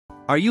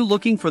Are you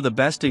looking for the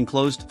best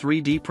enclosed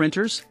 3D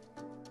printers?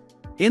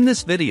 In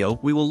this video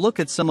we will look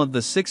at some of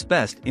the 6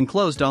 best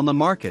enclosed on the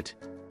market.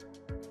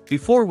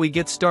 Before we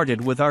get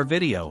started with our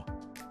video,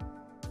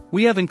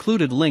 we have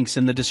included links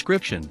in the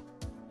description,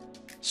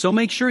 so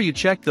make sure you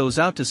check those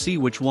out to see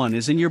which one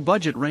is in your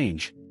budget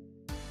range.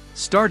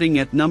 Starting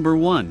at number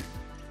 1.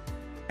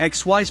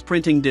 XYZ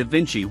Printing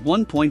DaVinci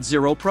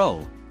 1.0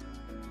 Pro.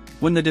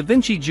 When the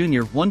DaVinci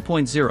Junior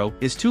 1.0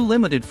 is too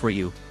limited for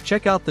you,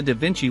 check out the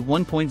DaVinci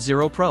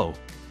 1.0 Pro.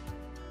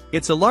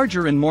 It's a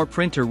larger and more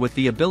printer with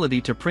the ability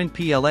to print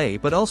PLA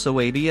but also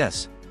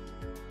ABS.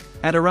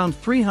 At around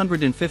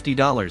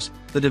 $350,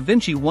 the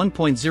DaVinci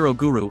 1.0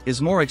 Guru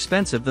is more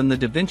expensive than the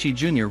DaVinci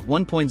Junior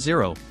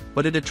 1.0,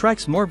 but it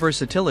attracts more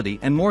versatility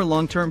and more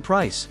long-term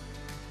price.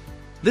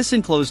 This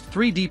enclosed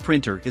 3D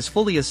printer is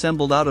fully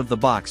assembled out of the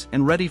box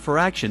and ready for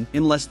action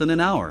in less than an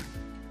hour.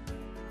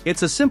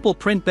 It's a simple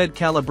print bed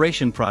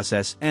calibration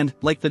process and,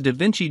 like the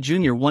DaVinci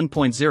Junior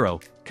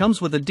 1.0,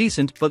 comes with a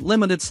decent but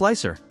limited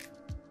slicer.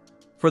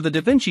 For the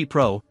DaVinci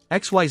Pro,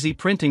 XYZ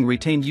Printing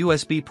retained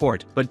USB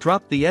port but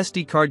dropped the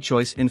SD card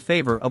choice in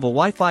favor of a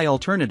Wi-Fi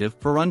alternative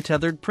for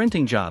untethered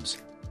printing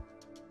jobs.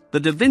 The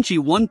DaVinci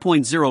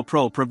 1.0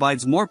 Pro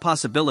provides more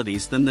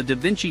possibilities than the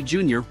DaVinci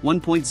Junior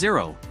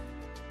 1.0.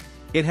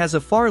 It has a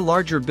far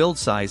larger build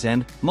size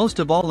and, most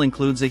of all,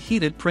 includes a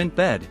heated print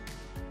bed.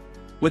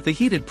 With the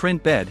heated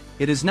print bed,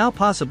 it is now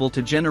possible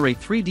to generate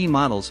 3D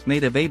models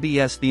made of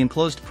ABS. The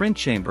enclosed print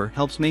chamber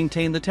helps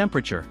maintain the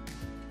temperature.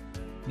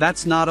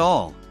 That's not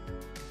all.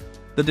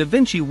 The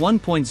DaVinci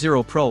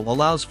 1.0 Pro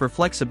allows for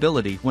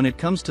flexibility when it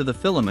comes to the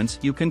filaments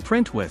you can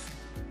print with.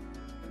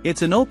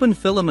 It's an open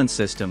filament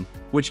system,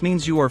 which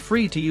means you are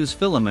free to use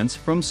filaments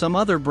from some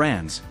other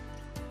brands.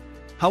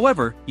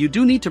 However, you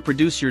do need to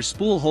produce your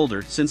spool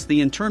holder since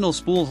the internal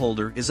spool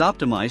holder is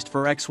optimized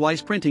for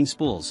XYZ printing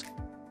spools.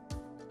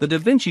 The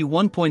DaVinci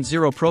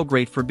 1.0 Pro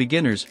great for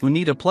beginners who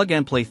need a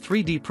plug-and-play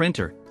 3D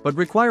printer, but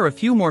require a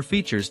few more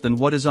features than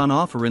what is on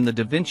offer in the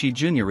DaVinci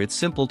Junior. It's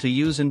simple to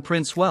use and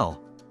prints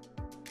well.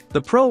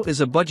 The Pro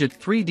is a budget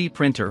 3D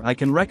printer I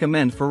can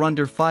recommend for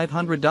under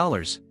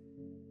 $500.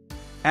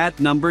 At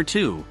number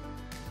 2.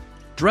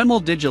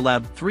 Dremel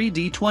Digilab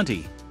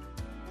 3D20.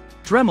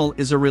 Dremel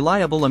is a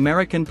reliable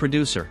American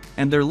producer,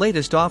 and their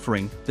latest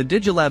offering, the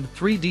Digilab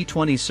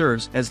 3D20,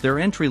 serves as their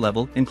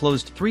entry-level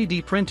enclosed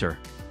 3D printer.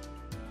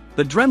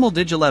 The Dremel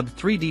Digilab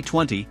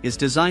 3D20 is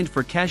designed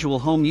for casual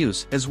home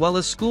use as well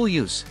as school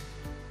use.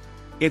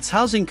 Its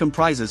housing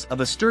comprises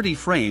of a sturdy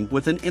frame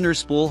with an inner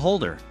spool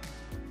holder.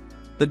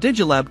 The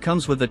Digilab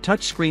comes with a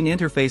touchscreen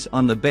interface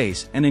on the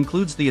base and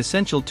includes the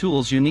essential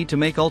tools you need to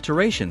make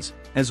alterations,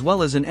 as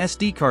well as an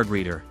SD card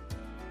reader.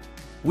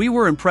 We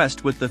were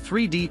impressed with the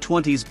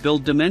 3D20's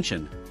build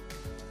dimension.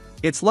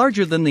 It's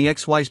larger than the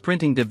XYZ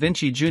Printing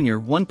DaVinci Junior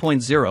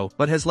 1.0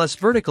 but has less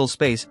vertical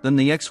space than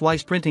the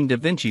XYZ Printing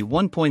DaVinci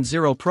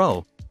 1.0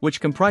 Pro,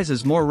 which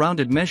comprises more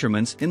rounded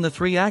measurements in the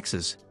 3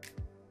 axes.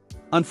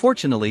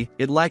 Unfortunately,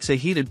 it lacks a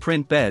heated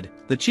print bed,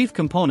 the chief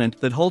component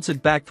that holds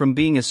it back from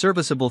being a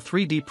serviceable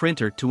 3D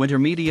printer. To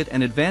intermediate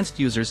and advanced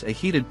users, a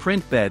heated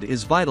print bed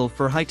is vital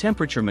for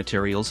high-temperature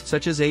materials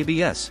such as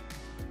ABS.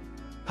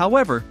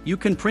 However, you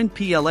can print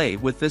PLA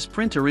with this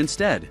printer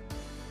instead.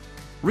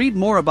 Read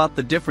more about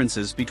the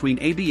differences between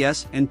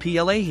ABS and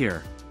PLA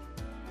here.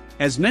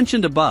 As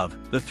mentioned above,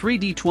 the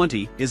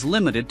 3D20 is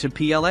limited to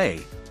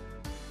PLA.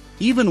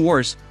 Even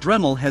worse,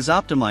 Dremel has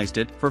optimized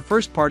it for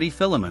first-party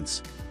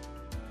filaments.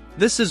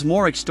 This is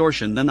more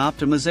extortion than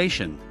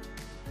optimization.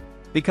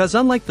 Because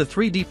unlike the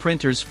 3D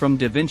printers from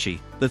DaVinci,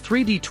 the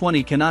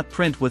 3D20 cannot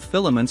print with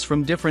filaments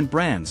from different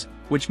brands,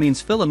 which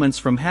means filaments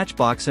from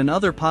Hatchbox and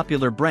other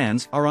popular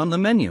brands are on the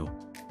menu.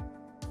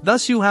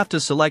 Thus you have to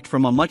select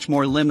from a much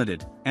more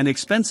limited and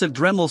expensive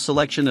Dremel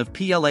selection of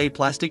PLA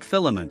plastic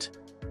filament.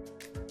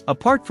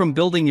 Apart from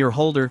building your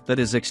holder that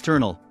is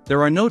external,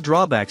 there are no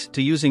drawbacks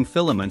to using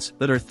filaments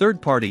that are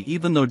third-party,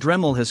 even though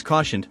Dremel has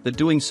cautioned that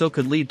doing so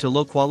could lead to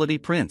low-quality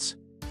prints.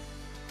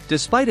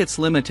 Despite its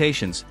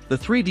limitations, the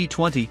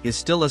 3D20 is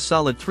still a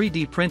solid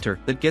 3D printer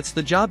that gets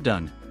the job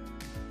done.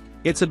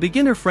 It's a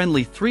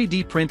beginner-friendly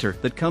 3D printer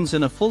that comes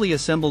in a fully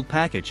assembled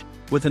package,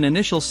 with an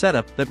initial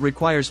setup that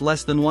requires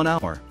less than 1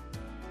 hour.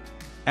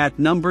 At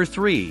number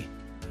 3.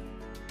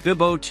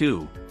 Bibo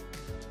 2.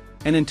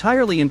 An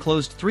entirely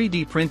enclosed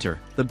 3D printer,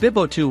 the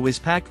Bibo 2 is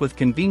packed with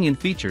convenient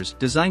features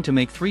designed to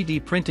make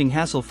 3D printing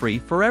hassle-free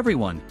for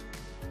everyone.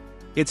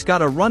 It's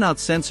got a runout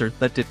sensor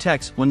that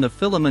detects when the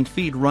filament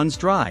feed runs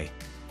dry.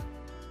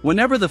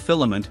 Whenever the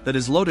filament that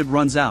is loaded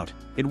runs out,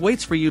 it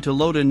waits for you to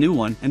load a new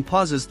one and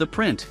pauses the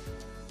print.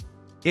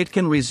 It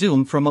can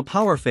resume from a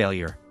power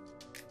failure.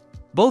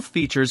 Both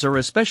features are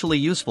especially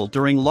useful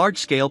during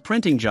large-scale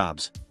printing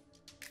jobs.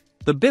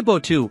 The Bibo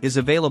 2 is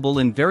available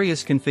in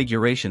various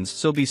configurations,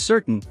 so be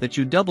certain that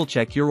you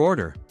double-check your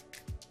order.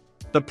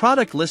 The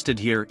product listed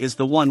here is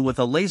the one with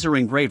a laser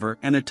engraver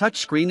and a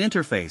touchscreen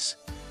interface.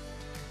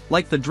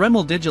 Like the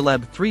Dremel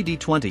Digilab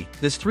 3D20,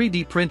 this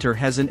 3D printer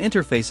has an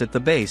interface at the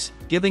base,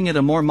 giving it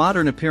a more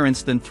modern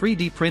appearance than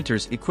 3D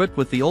printers equipped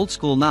with the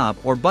old-school knob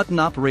or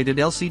button-operated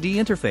LCD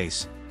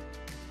interface.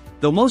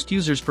 Though most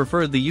users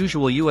prefer the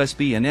usual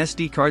USB and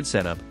SD card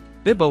setup,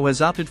 Bibo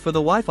has opted for the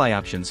Wi-Fi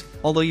options,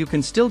 although you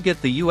can still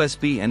get the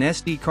USB and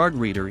SD card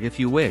reader if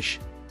you wish.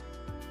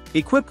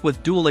 Equipped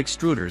with dual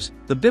extruders,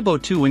 the Bibo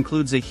 2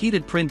 includes a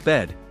heated print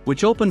bed,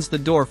 which opens the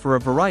door for a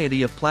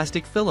variety of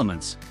plastic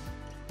filaments.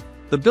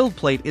 The build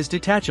plate is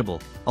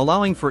detachable,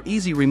 allowing for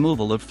easy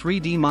removal of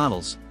 3D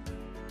models.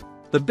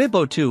 The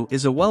Bibo 2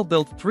 is a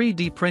well-built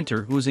 3D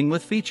printer oozing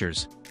with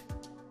features.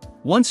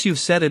 Once you've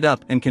set it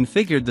up and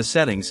configured the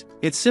settings,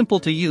 it's simple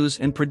to use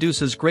and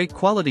produces great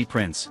quality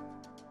prints.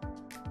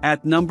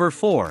 At number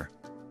 4.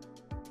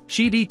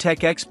 Qidi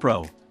Tech X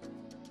Pro.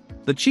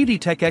 The Qidi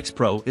Tech X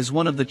Pro is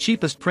one of the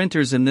cheapest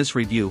printers in this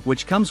review,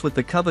 which comes with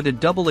the coveted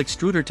double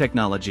extruder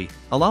technology,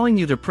 allowing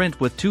you to print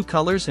with 2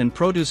 colors and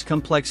produce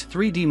complex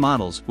 3D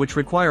models which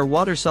require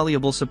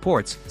water-soluble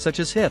supports, such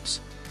as hips.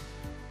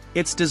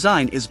 Its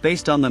design is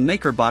based on the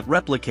MakerBot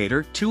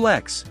Replicator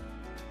 2X.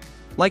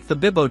 Like the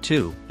Bibo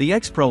 2, the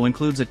X Pro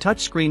includes a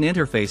touchscreen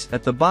interface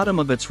at the bottom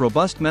of its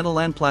robust metal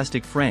and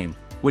plastic frame,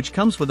 which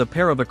comes with a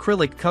pair of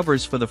acrylic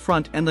covers for the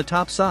front and the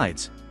top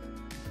sides.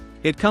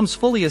 It comes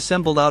fully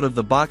assembled out of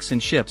the box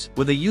and ships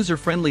with a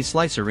user-friendly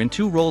slicer in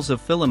 2 rolls of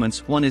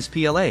filaments, one is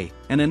PLA,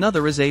 and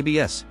another is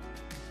ABS.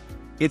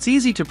 It's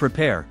easy to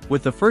prepare,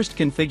 with the first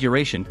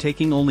configuration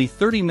taking only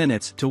 30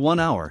 minutes to 1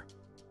 hour.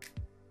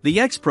 The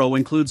X Pro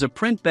includes a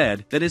print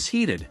bed that is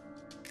heated.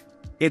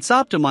 It's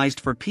optimized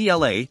for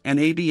PLA and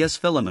ABS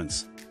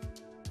filaments.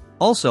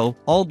 Also,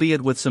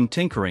 albeit with some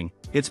tinkering,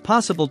 it's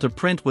possible to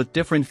print with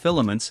different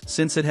filaments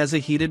since it has a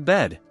heated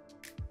bed.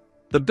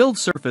 The build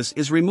surface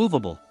is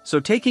removable,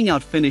 so taking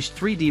out finished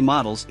 3D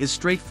models is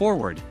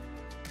straightforward.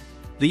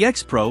 The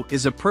X Pro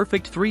is a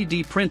perfect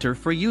 3D printer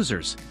for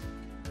users.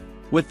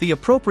 With the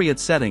appropriate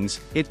settings,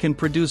 it can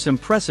produce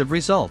impressive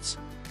results.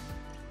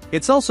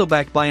 It's also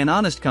backed by an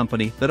honest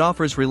company that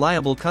offers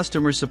reliable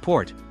customer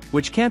support,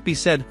 which can't be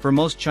said for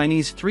most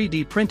Chinese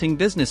 3D printing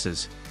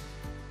businesses.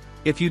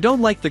 If you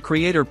don't like the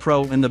Creator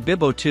Pro and the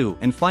Bibo 2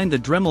 and find the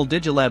Dremel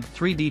Digilab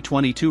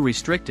 3D22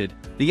 restricted,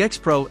 the X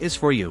Pro is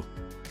for you.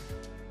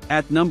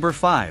 At number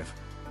 5.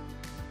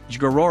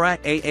 Jgorora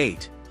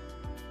A8.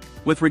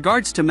 With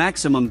regards to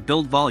maximum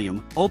build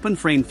volume,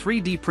 open-frame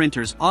 3D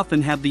printers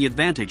often have the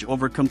advantage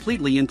over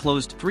completely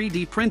enclosed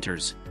 3D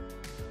printers.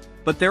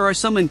 But there are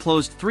some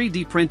enclosed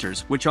 3D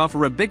printers which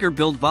offer a bigger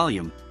build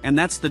volume, and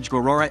that's the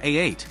Jgorora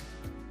A8.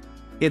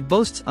 It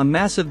boasts a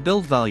massive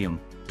build volume,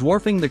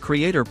 dwarfing the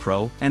Creator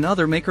Pro and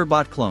other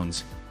MakerBot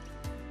clones.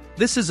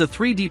 This is a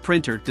 3D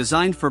printer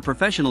designed for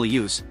professional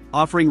use,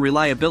 offering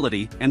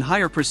reliability and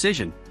higher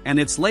precision, and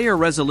its layer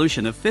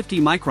resolution of 50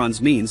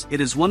 microns means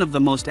it is one of the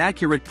most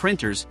accurate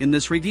printers in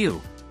this review.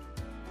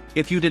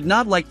 If you did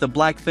not like the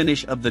black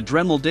finish of the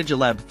Dremel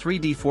Digilab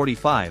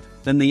 3D45,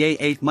 then the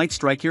A8 might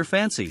strike your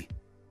fancy.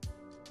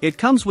 It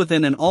comes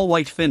within an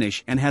all-white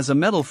finish and has a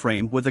metal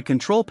frame with a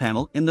control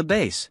panel in the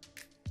base.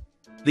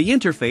 The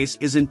interface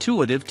is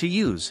intuitive to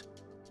use.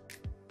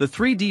 The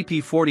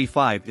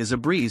 3DP45 is a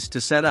breeze to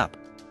set up.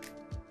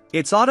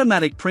 Its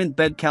automatic print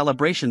bed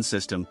calibration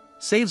system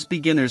saves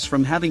beginners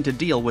from having to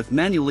deal with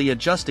manually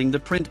adjusting the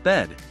print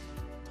bed.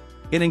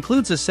 It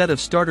includes a set of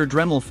starter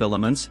Dremel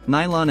filaments,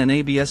 nylon and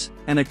ABS,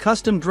 and a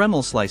custom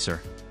Dremel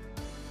slicer.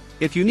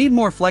 If you need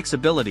more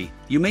flexibility,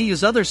 you may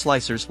use other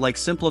slicers like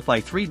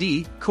Simplify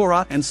 3D,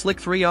 Cura and Slick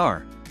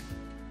 3R.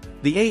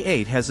 The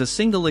A8 has a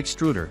single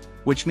extruder,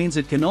 which means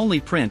it can only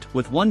print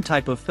with one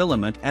type of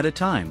filament at a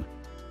time.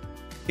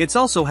 It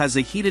also has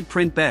a heated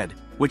print bed,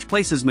 which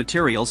places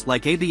materials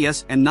like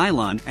ABS and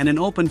nylon and an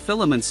open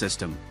filament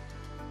system.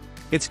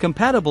 It's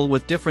compatible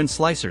with different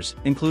slicers,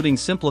 including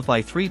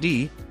Simplify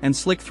 3D and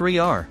Slick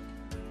 3R.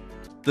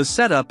 The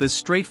setup is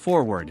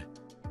straightforward.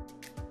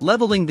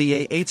 Leveling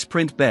the A8's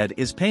print bed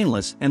is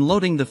painless and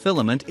loading the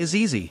filament is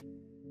easy.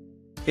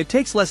 It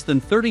takes less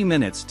than 30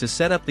 minutes to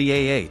set up the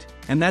A8,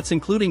 and that's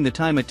including the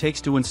time it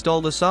takes to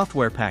install the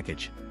software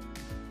package.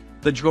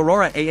 The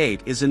Jgorora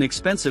A8 is an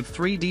expensive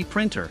 3D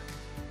printer.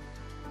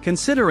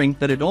 Considering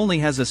that it only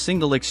has a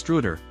single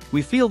extruder,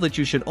 we feel that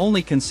you should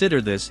only consider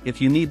this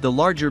if you need the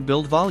larger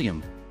build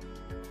volume.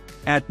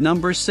 At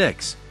number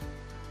 6.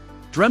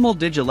 Dremel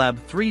Digilab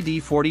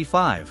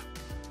 3D45.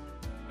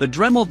 The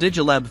Dremel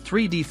Digilab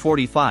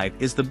 3D45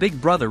 is the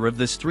big brother of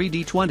this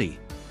 3D20.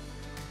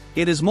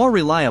 It is more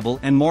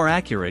reliable and more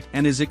accurate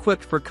and is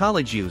equipped for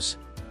college use.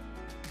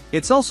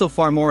 It's also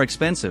far more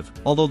expensive,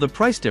 although the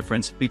price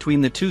difference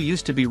between the two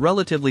used to be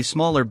relatively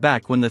smaller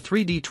back when the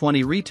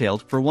 3D20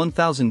 retailed for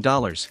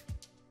 $1,000.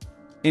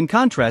 In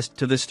contrast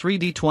to this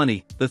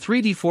 3D20, the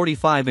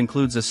 3D45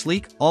 includes a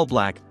sleek,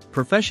 all-black,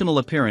 professional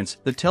appearance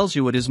that tells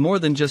you it is more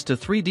than just a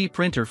 3D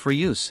printer for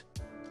use.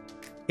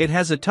 It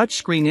has a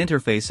touchscreen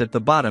interface at the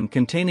bottom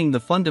containing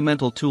the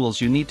fundamental tools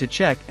you need to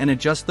check and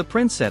adjust the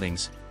print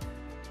settings.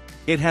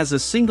 It has a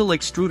single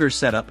extruder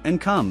setup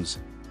and comes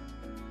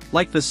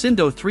Like the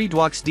Sindo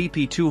 3DWOX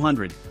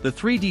DP200, the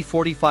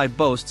 3D45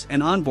 boasts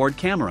an onboard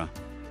camera.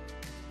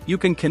 You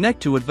can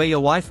connect to it via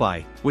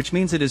Wi-Fi, which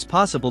means it is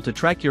possible to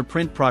track your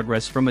print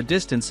progress from a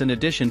distance in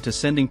addition to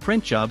sending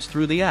print jobs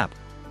through the app.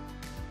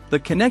 The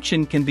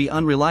connection can be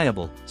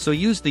unreliable, so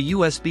use the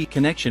USB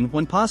connection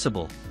when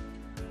possible.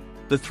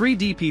 The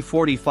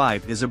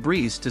 3DP45 is a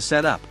breeze to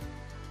set up.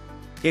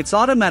 Its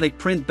automatic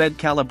print bed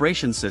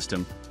calibration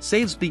system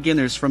saves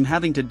beginners from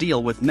having to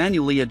deal with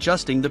manually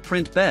adjusting the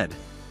print bed.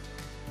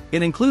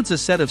 It includes a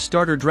set of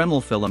starter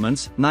Dremel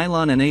filaments,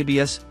 nylon and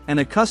ABS, and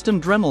a custom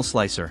Dremel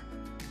slicer.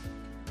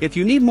 If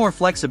you need more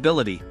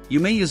flexibility, you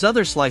may use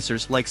other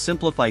slicers like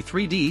Simplify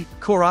 3D,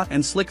 Cora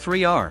and Slick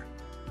 3R.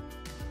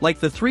 Like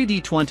the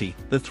 3D20,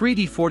 the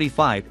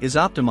 3D45 is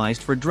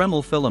optimized for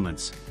Dremel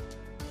filaments.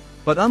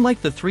 But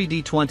unlike the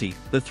 3D20,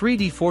 the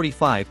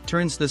 3D45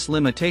 turns this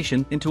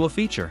limitation into a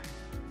feature.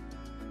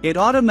 It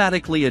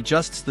automatically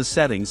adjusts the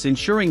settings,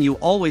 ensuring you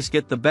always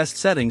get the best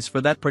settings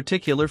for that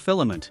particular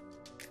filament.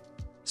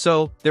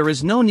 So, there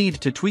is no need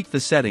to tweak the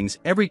settings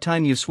every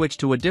time you switch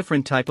to a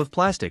different type of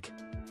plastic.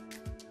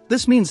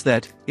 This means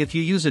that, if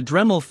you use a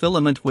Dremel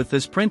filament with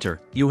this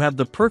printer, you have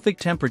the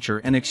perfect temperature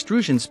and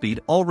extrusion speed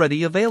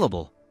already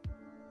available.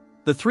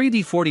 The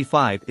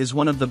 3D45 is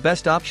one of the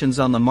best options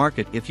on the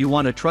market if you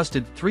want a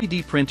trusted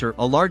 3D printer,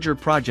 a larger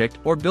project,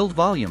 or build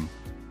volume.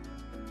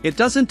 It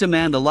doesn't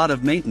demand a lot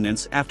of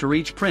maintenance after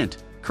each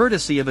print,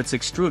 courtesy of its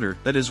extruder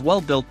that is well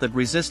built, that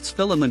resists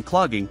filament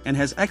clogging and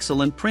has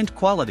excellent print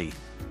quality.